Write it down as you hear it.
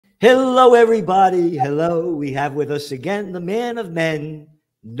Hello, everybody. Hello. We have with us again the man of men.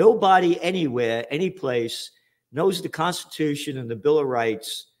 Nobody anywhere, any place knows the Constitution and the Bill of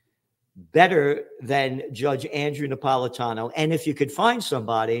Rights better than Judge Andrew Napolitano. And if you could find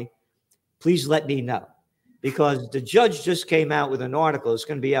somebody, please let me know, because the judge just came out with an article. It's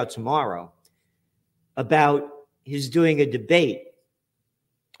going to be out tomorrow about his doing a debate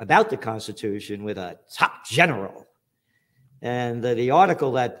about the Constitution with a top general. And the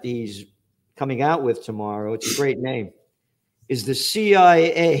article that he's coming out with tomorrow, it's a great name, is the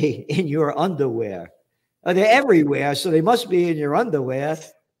CIA in your underwear. They're everywhere, so they must be in your underwear.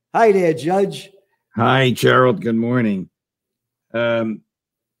 Hi there, Judge. Hi, Gerald. Good morning. I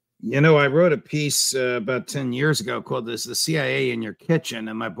wrote a piece about 10 years ago called "This the CIA in Your Kitchen,"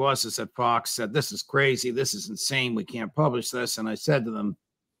 and my bosses at Fox said, "This is crazy. This is insane. We can't publish this." And I said to them,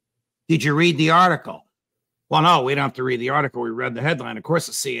 "Did you read the article?" "Well, no, we don't have to read the article. We read the headline. Of course,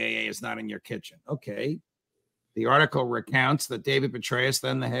 the CIA is not in your kitchen." Okay. The article recounts that David Petraeus,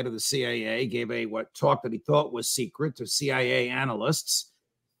 then the head of the CIA, gave a talk that he thought was secret to CIA analysts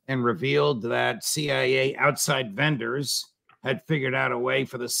and revealed that CIA outside vendors had figured out a way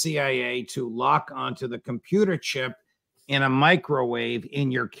for the CIA to lock onto the computer chip in a microwave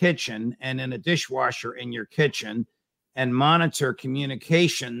in your kitchen and in a dishwasher in your kitchen and monitor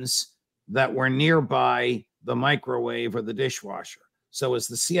communications that were nearby the microwave or the dishwasher. So is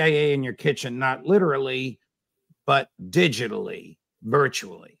the CIA in your kitchen, not literally, but digitally,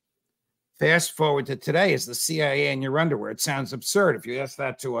 virtually? Fast forward to today, is the CIA in your underwear? It sounds absurd. If you ask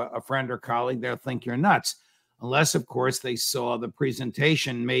that to a friend or colleague, they'll think you're nuts. Unless, of course, they saw the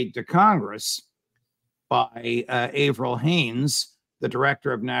presentation made to Congress by Avril Haines, the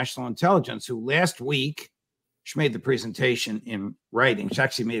director of national intelligence, who last week, she made the presentation in writing. She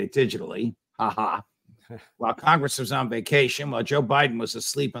actually made it digitally. Ha. While Congress was on vacation, while Joe Biden was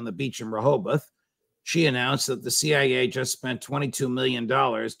asleep on the beach in Rehoboth, she announced that the CIA just spent $22 million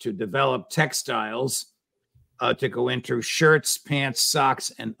to develop textiles to go into shirts, pants,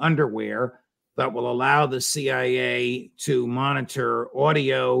 socks, and underwear that will allow the CIA to monitor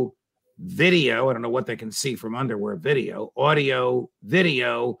audio, video. I don't know what they can see from underwear, video, audio,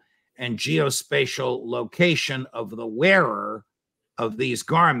 video, and geospatial location of the wearer of these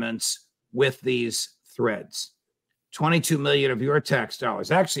garments with these threads. 22 million of your tax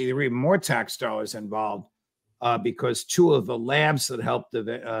dollars. Actually, there were even more tax dollars involved because two of the labs that helped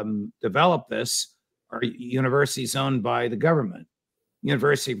develop this are universities owned by the government.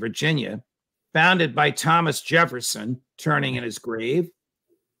 University of Virginia, founded by Thomas Jefferson, turning in his grave,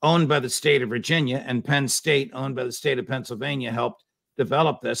 owned by the state of Virginia, and Penn State, owned by the state of Pennsylvania, helped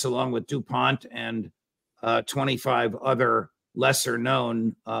develop this along with DuPont and 25 other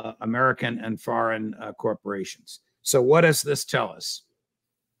lesser-known American and foreign corporations. So what does this tell us?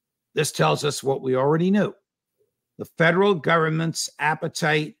 This tells us what we already knew. The federal government's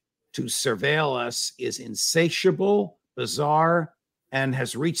appetite to surveil us is insatiable, bizarre, and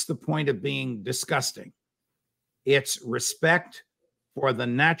has reached the point of being disgusting. Its respect for the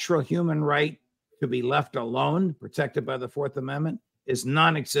natural human right to be left alone, protected by the Fourth Amendment, is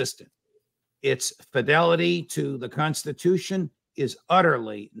non-existent. Its fidelity to the Constitution is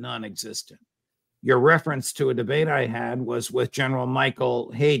utterly non-existent. Your reference to a debate I had was with General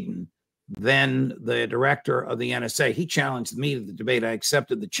Michael Hayden, then the director of the NSA. He challenged me to the debate. I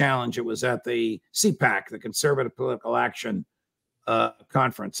accepted the challenge. It was at the CPAC, the Conservative Political Action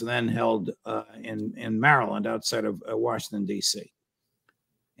Conference, then held in Maryland outside of Washington, D.C.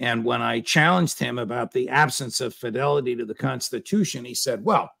 And when I challenged him about the absence of fidelity to the Constitution, he said,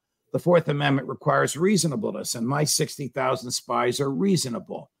 well, the Fourth Amendment requires reasonableness, and my 60,000 spies are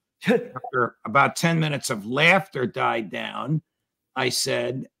reasonable. After about 10 minutes of laughter died down, I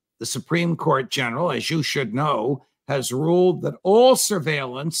said, the Supreme Court General, as you should know, has ruled that all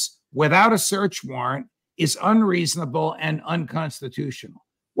surveillance without a search warrant is unreasonable and unconstitutional.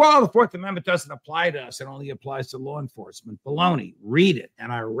 Well, the Fourth Amendment doesn't apply to us. It only applies to law enforcement. Baloney. Read it.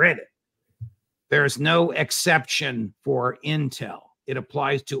 And I read it. There's no exception for intel. It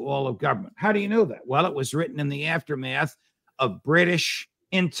applies to all of government. How do you know that? Well, it was written in the aftermath of British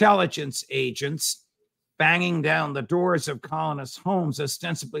intelligence agents banging down the doors of colonists' homes,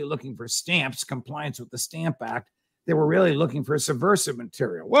 ostensibly looking for stamps, compliance with the Stamp Act. They were really looking for subversive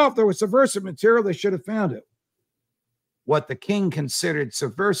material. Well, if there was subversive material, they should have found it. What the king considered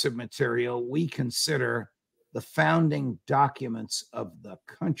subversive material, we consider the founding documents of the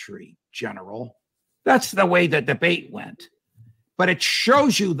country, General. That's the way the debate went. But it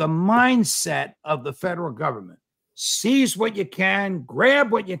shows you the mindset of the federal government. Seize what you can,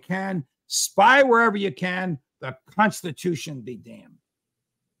 grab what you can, spy wherever you can, the Constitution be damned.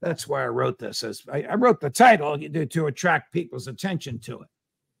 That's why I wrote this. As I wrote the title to attract people's attention to it.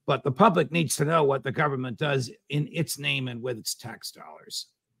 But the public needs to know what the government does in its name and with its tax dollars.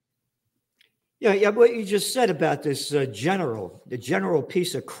 Yeah, what you just said about this the general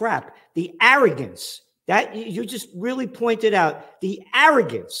piece of crap, the arrogance that you just really pointed out, the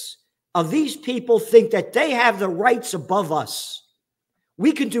arrogance of these people think that they have the rights above us.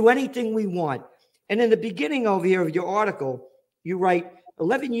 We can do anything we want. And in the beginning over here of your article, you write,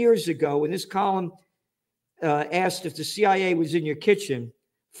 11 years ago, in this column asked if the CIA was in your kitchen,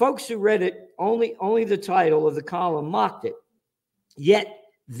 folks who read it, only the title of the column mocked it. Yet,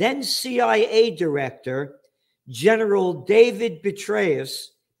 then CIA Director General David betrayed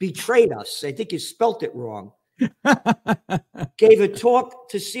us. I think you spelt it wrong. Gave a talk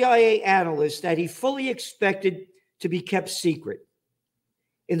to CIA analysts that he fully expected to be kept secret.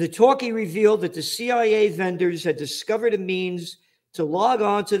 In the talk, he revealed that the CIA vendors had discovered a means to log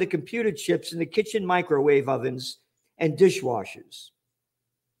on to the computer chips in the kitchen microwave ovens and dishwashers.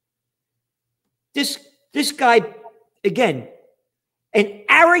 This guy, again, an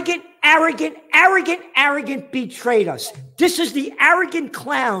arrogant betrayed us. This is the arrogant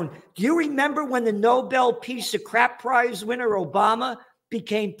clown. Do you remember when the Nobel Peace of Crap Prize winner Obama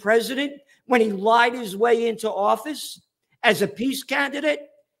became president, when he lied his way into office as a peace candidate?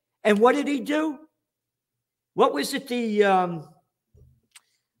 And what did he do? What was it? The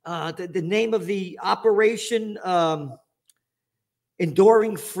name of the operation,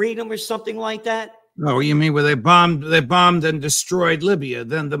 Enduring Freedom or something like that? Oh, you mean where they bombed and destroyed Libya,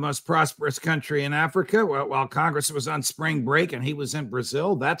 then the most prosperous country in Africa, while Congress was on spring break and he was in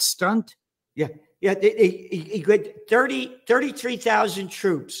Brazil? That stunt? Yeah. He got 33,000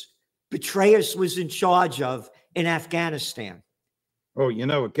 troops Petraeus was in charge of in Afghanistan. Oh, you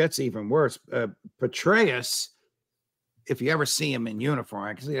know, it gets even worse. Petraeus, if you ever see him in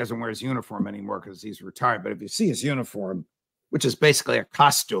uniform, because he doesn't wear his uniform anymore because he's retired, but if you see his uniform, which is basically a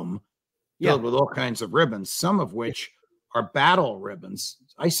costume filled with all kinds of ribbons, some of which are battle ribbons.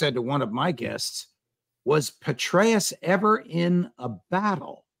 I said to one of my guests, was Petraeus ever in a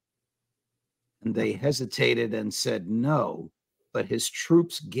battle? And they hesitated and said no, but his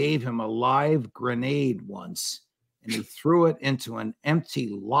troops gave him a live grenade once, and he threw it into an empty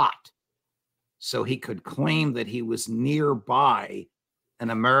lot so he could claim that he was nearby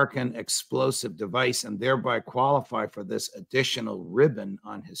an American explosive device and thereby qualify for this additional ribbon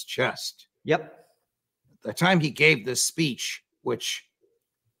on his chest. Yep. At the time he gave this speech, which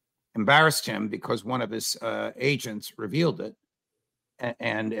embarrassed him because one of his agents revealed it,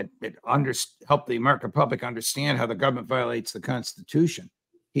 and it helped the American public understand how the government violates the Constitution.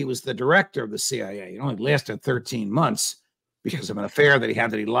 He was the director of the CIA. It only lasted 13 months because of an affair that he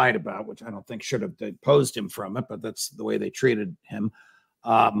had that he lied about, which I don't think should have deposed him from it, but that's the way they treated him.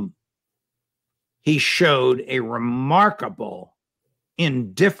 He showed a remarkable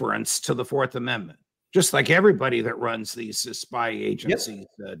indifference to the Fourth Amendment, just like everybody that runs these spy agencies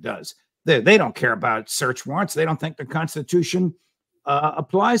does. They don't care about search warrants. They don't think the Constitution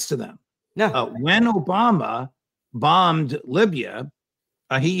applies to them. No. When Obama bombed Libya,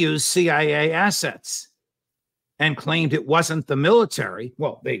 he used CIA assets and claimed it wasn't the military.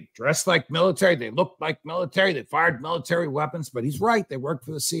 Well, they dressed like military. They looked like military. They fired military weapons. But he's right. They worked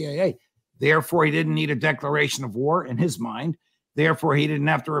for the CIA. Therefore, he didn't need a declaration of war in his mind. Therefore, he didn't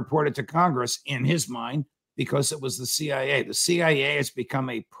have to report it to Congress in his mind because it was the CIA. The CIA has become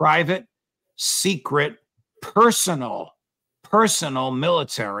a private, secret, personal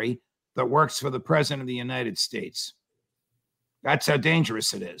military that works for the President of the United States. That's how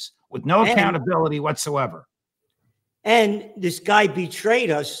dangerous it is, with no accountability whatsoever. And this guy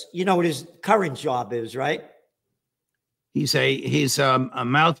betrayed us. You know what his current job is, right? He's a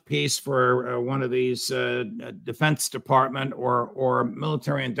mouthpiece for one of these Defense Department or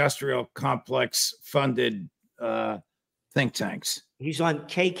military industrial complex funded think tanks. He's on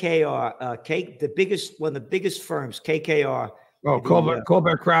KKR, one of the biggest firms, KKR. Oh, Colbert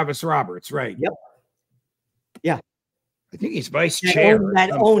Kravis Roberts, right? Yep. Yeah. I think he's vice chair.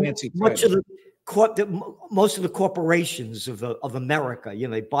 That own most of the corporations of America. You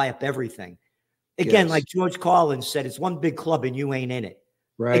know, they buy up everything. Again, like George Carlin said, it's one big club and you ain't in it.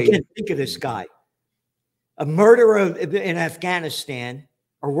 Right. Again, think of this guy. A murderer in Afghanistan,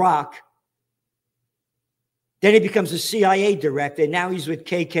 Iraq. Then he becomes a CIA director. And now he's with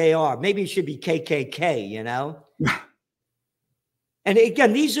KKR. Maybe it should be KKK, you know? And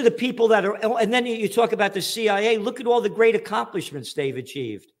again, these are the people that are, and then you talk about the CIA. Look at all the great accomplishments they've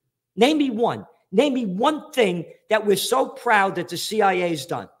achieved. Name me one. Name me one thing that we're so proud that the CIA's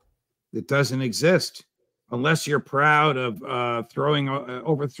done. It doesn't exist. unless you're proud of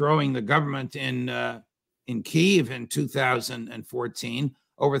overthrowing the government in Kyiv in 2014,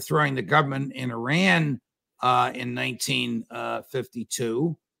 overthrowing the government in Iran in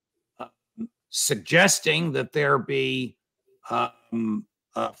 1952, suggesting that there be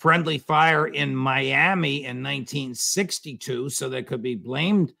friendly fire in Miami in 1962 so they could be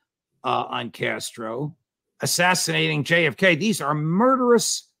blamed on Castro, assassinating JFK. These are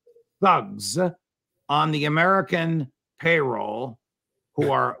murderous thugs on the American payroll who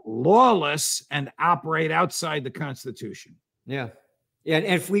are lawless and operate outside the Constitution. Yeah. Yeah. And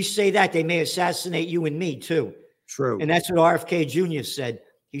if we say that, they may assassinate you and me too. True. And that's what RFK Jr. said.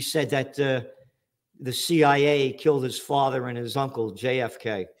 He said that the CIA killed his father and his uncle,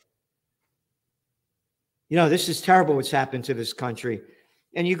 JFK. You know, this is terrible what's happened to this country.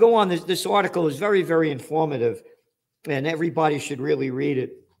 And you go on, this article is very, very informative, and everybody should really read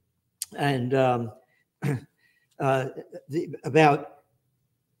it. And about,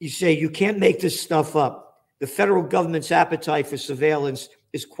 you say, you can't make this stuff up. The federal government's appetite for surveillance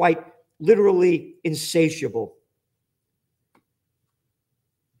is quite literally insatiable.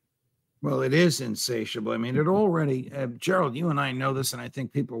 Well, it is insatiable. I mean, it already, Gerald, you and I know this, and I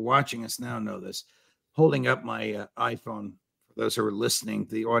think people watching us now know this. Holding up my iPhone, for those who are listening,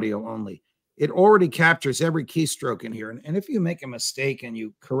 the audio only, it already captures every keystroke in here. And if you make a mistake and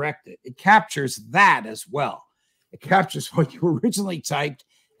you correct it, it captures that as well. It captures what you originally typed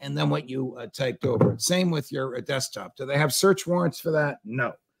and then what you typed over. Same with your desktop. Do they have search warrants for that?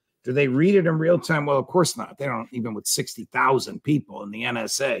 No. Do they read it in real time? Well, of course not. They don't, even with 60,000 people in the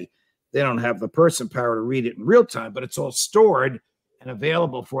NSA. They don't have the person power to read it in real time, but it's all stored and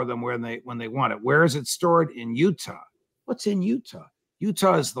available for them when they want it. Where is it stored? In Utah. What's in Utah?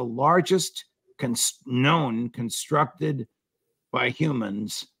 Utah is the largest known constructed by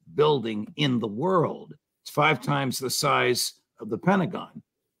humans building in the world. It's 5 times the size of the Pentagon,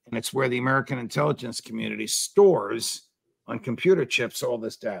 and it's where the American intelligence community stores on computer chips all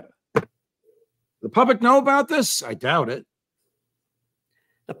this data. The public know about this? I doubt it.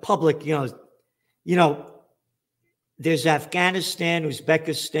 The public, you know, there's Afghanistan,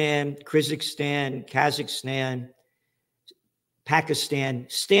 Uzbekistan, Kyrgyzstan, Kazakhstan, Pakistan.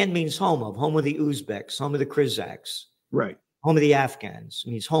 Stan means home of the Uzbeks, home of the Kyrgyzs. Right. Home of the Afghans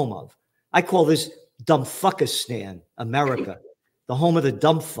means home of. I call this Dumbfuckistan, America, the home of the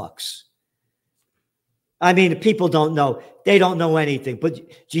dumb fucks. I mean, people don't know. They don't know anything. But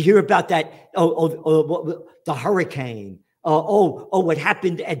did you hear about that? The hurricane. What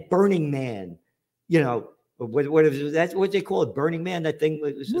happened at Burning Man? You know, what is that? What they call it? Burning Man? That thing.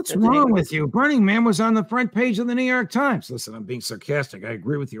 What's wrong with you? Burning Man was on the front page of the New York Times. Listen, I'm being sarcastic. I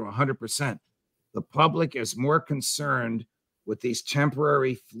agree with you 100%. The public is more concerned with these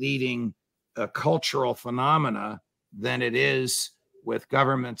temporary, fleeting cultural phenomena than it is with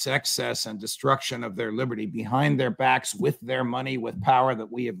government's excess and destruction of their liberty behind their backs with their money, with power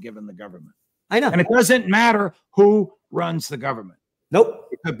that we have given the government. I know. And it doesn't matter who runs the government. Nope.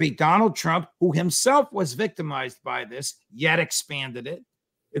 It could be Donald Trump, who himself was victimized by this, yet expanded it.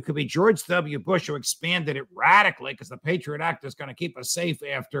 It could be George W. Bush, who expanded it radically because the Patriot Act is going to keep us safe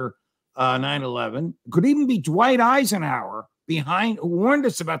after 9/11. It could even be Dwight Eisenhower, who warned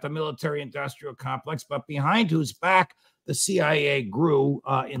us about the military-industrial complex, but behind whose back the CIA grew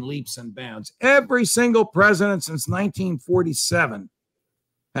in leaps and bounds. Every single president since 1947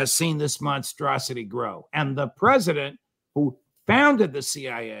 has seen this monstrosity grow. And the president who founded the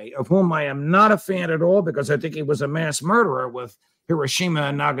CIA, of whom I am not a fan at all because I think he was a mass murderer with Hiroshima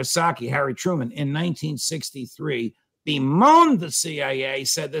and Nagasaki, Harry Truman, in 1963, bemoaned the CIA,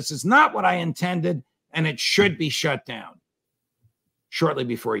 said this is not what I intended and it should be shut down shortly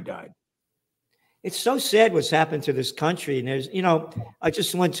before he died. It's so sad what's happened to this country. And there's, you know, I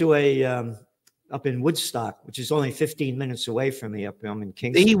just went to up in Woodstock, which is only 15 minutes away from me. I'm in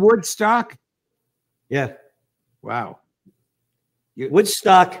Kingston. The Woodstock? Yeah. Wow.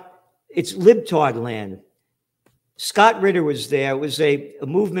 Woodstock, it's libtard land. Scott Ritter was there. It was a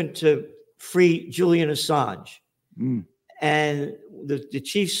movement to free Julian Assange. Mm. And the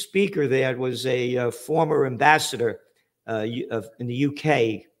chief speaker there was a former ambassador in the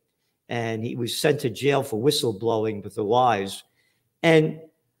UK. And he was sent to jail for whistleblowing with the lies. And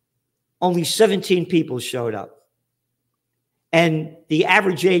only 17 people showed up. And the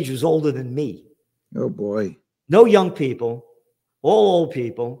average age was older than me. Oh, boy. No young people, all old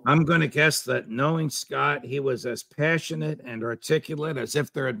people. I'm going to guess that knowing Scott, he was as passionate and articulate as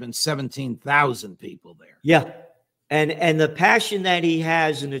if there had been 17,000 people there. Yeah. And the passion that he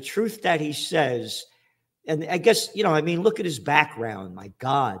has and the truth that he says. And I guess, you know, I mean, look at his background. My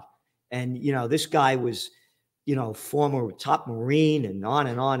God. And, you know, this guy was former top Marine and on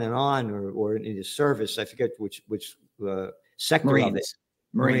and on and on, or in the service. I forget which sector Marines. of it.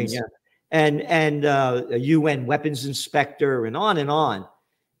 Marines. Marine, yeah. And a UN weapons inspector and on and on.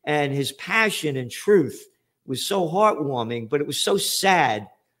 And his passion and truth was so heartwarming, but it was so sad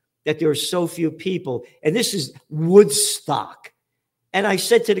that there were so few people. And this is Woodstock. And I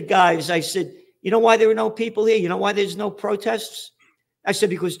said to the guys, I said, you know why there were no people here? You know why there's no protests? I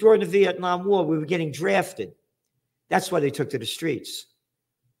said, because during the Vietnam War, we were getting drafted. That's why they took to the streets.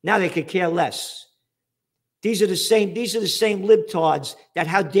 Now they could care less. These are the same libtards that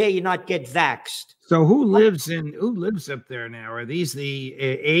how dare you not get vaxxed. So who lives up there now? Are these the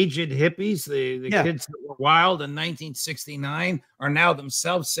aged hippies, the kids that were wild in 1969 are now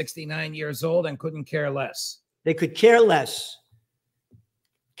themselves 69 years old and couldn't care less? They could care less.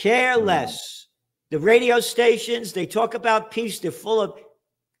 Care less. The radio stations, they talk about peace. They're full of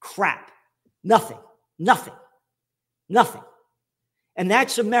crap. Nothing. And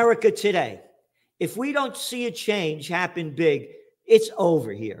that's America today. If we don't see a change happen big, it's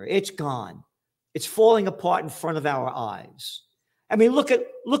over here. It's gone. It's falling apart in front of our eyes. I mean, look at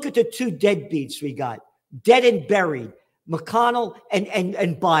the two deadbeats we got, dead and buried, McConnell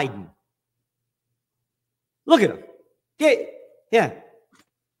and Biden. Look at them. Yeah.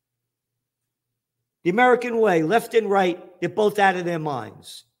 The American way, left and right, they're both out of their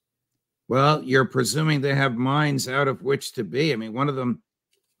minds. Well, you're presuming they have minds out of which to be. I mean, one of them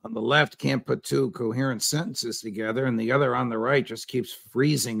on the left can't put two coherent sentences together, and the other on the right just keeps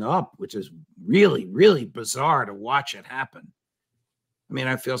freezing up, which is really, really bizarre to watch it happen. I mean,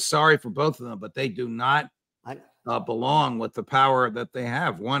 I feel sorry for both of them, but they do not belong with the power that they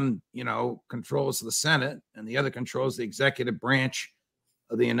have. One, controls the Senate, and the other controls the executive branch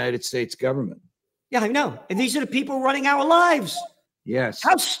of the United States government. Yeah, I know. And these are the people running our lives. Yes.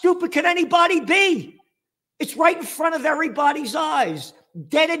 How stupid can anybody be? It's right in front of everybody's eyes.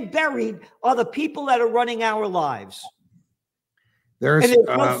 Dead and buried are the people that are running our lives. There's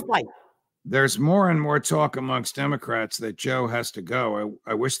no fight. There's more and more talk amongst Democrats that Joe has to go.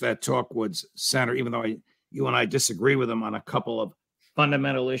 I wish that talk would center, even though you and I disagree with him on a couple of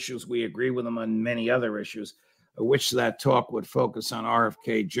fundamental issues, we agree with him on many other issues. I wish that talk would focus on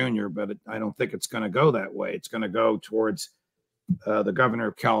RFK Jr., but I don't think it's going to go that way. It's going to go towards the governor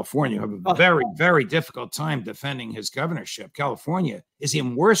of California, who have a very, very difficult time defending his governorship. California is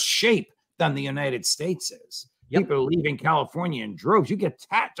in worse shape than the United States is. Yep. People are leaving California in droves. You get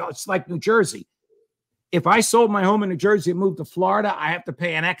taxed. It's like New Jersey. If I sold my home in New Jersey and moved to Florida, I have to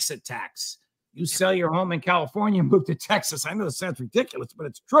pay an exit tax. You sell your home in California and move to Texas. I know this sounds ridiculous, but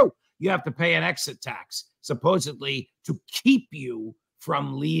it's true. You have to pay an exit tax, supposedly to keep you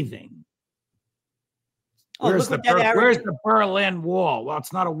from leaving. Where's the Berlin Wall? Well,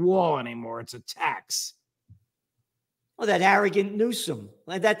 it's not a wall anymore. It's a tax. Oh, that arrogant Newsom.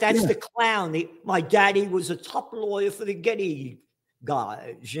 That's the clown. My daddy was a top lawyer for the Getty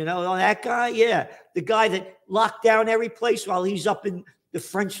guys. That guy? Yeah. The guy that locked down every place while he's up in the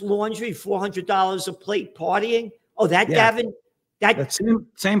French Laundry, $400 a plate partying. Oh, Gavin? That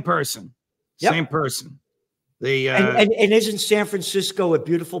same person. Yep. Same person. And isn't San Francisco a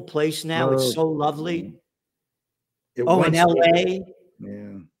beautiful place now? It's so lovely. In LA.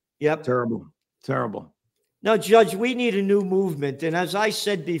 Yeah. Yep. Terrible. No, Judge, we need a new movement. And as I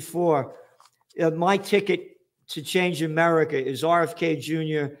said before, my ticket to change America is RFK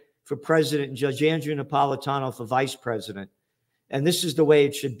Jr. for president and Judge Andrew Napolitano for vice president. And this is the way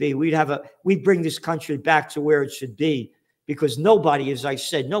it should be. We bring this country back to where it should be, because nobody, as I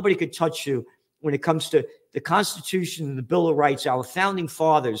said, nobody could touch you when it comes to the Constitution and the Bill of Rights. Our founding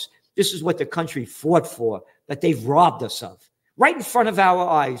fathers, this is what the country fought for, that they've robbed us of. Right in front of our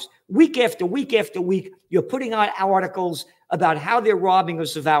eyes, week after week after week, you're putting out articles about how they're robbing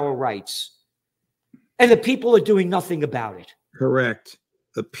us of our rights. And the people are doing nothing about it. Correct.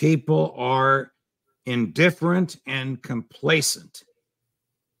 The people are indifferent and complacent.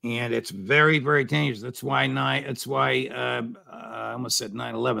 And it's very, very dangerous. That's why I almost said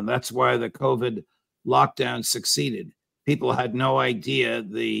 9/11. That's why the COVID lockdown succeeded. People had no idea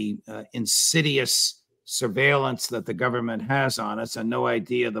the insidious surveillance that the government has on us, and no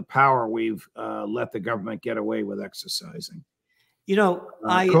idea the power we've let the government get away with exercising.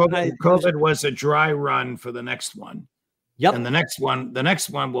 COVID was a dry run for the next one. Yep. And the next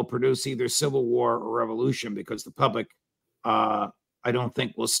one will produce either civil war or revolution, because the public, I don't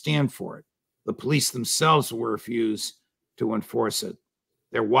think, will stand for it. The police themselves will refuse to enforce it.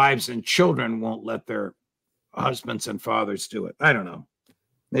 Their wives and children won't let their husbands and fathers do it. I don't know.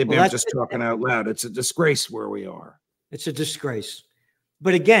 Maybe I'm just talking out loud. It's a disgrace where we are. It's a disgrace.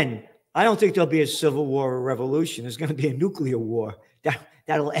 But again, I don't think there'll be a civil war or revolution. There's going to be a nuclear war.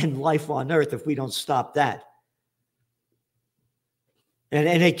 That'll end life on Earth if we don't stop that.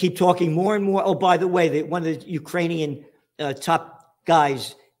 And they keep talking more and more. Oh, by the way, one of the Ukrainian top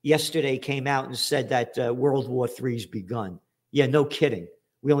guys yesterday came out and said that World War III's begun. Yeah, no kidding.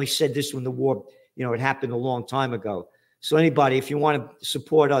 We only said this when the war, it happened a long time ago. So anybody, if you want to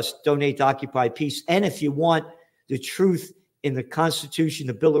support us, donate to Occupy Peace. And if you want the truth in the Constitution,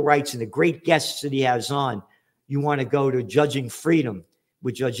 the Bill of Rights, and the great guests that he has on, you want to go to Judging Freedom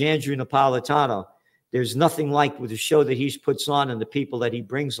with Judge Andrew Napolitano. There's nothing like with the show that he puts on and the people that he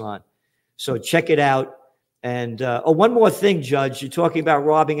brings on. So check it out. And one more thing, Judge, you're talking about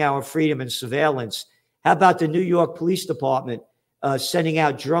robbing our freedom and surveillance. How about the New York Police Department sending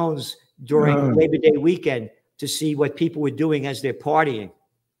out drones during Labor Day weekend to see what people were doing as they're partying?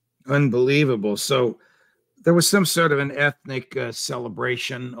 Unbelievable. So there was some sort of an ethnic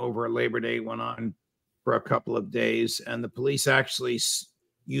celebration over Labor Day, went on for a couple of days, and the police actually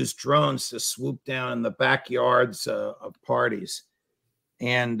used drones to swoop down in the backyards of parties.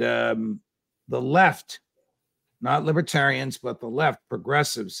 And the left, not libertarians, but the left,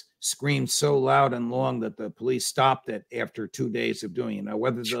 progressives, screamed so loud and long that the police stopped it after 2 days of doing it. Now,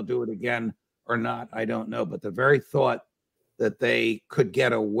 whether they'll do it again or not, I don't know. But the very thought that they could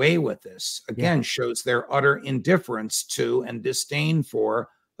get away with this, again, shows their utter indifference to and disdain for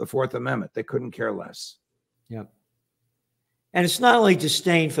the Fourth Amendment. They couldn't care less. Yep. And it's not only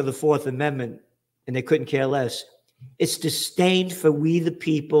disdain for the Fourth Amendment, and they couldn't care less. It's disdain for we, the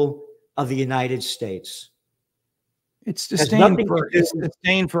people of the United States. It's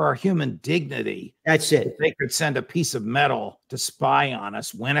disdain for our human dignity. That's it. If they could send a piece of metal to spy on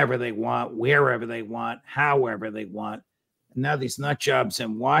us whenever they want, wherever they want, however they want. And now these nut jobs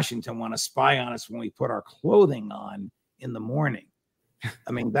in Washington want to spy on us when we put our clothing on in the morning.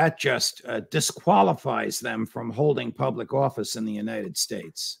 I mean, that just disqualifies them from holding public office in the United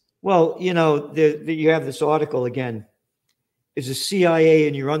States. Well, you have this article again. Is the CIA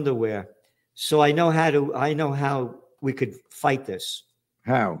in your underwear? So I know how we could fight this.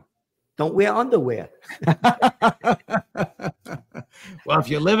 How? Don't wear underwear. Well, if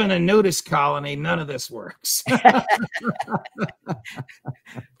you live in a nudist colony, none of this works.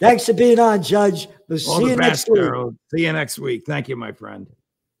 Thanks for being on, Judge. We'll see you next week. See you next week. Thank you, my friend.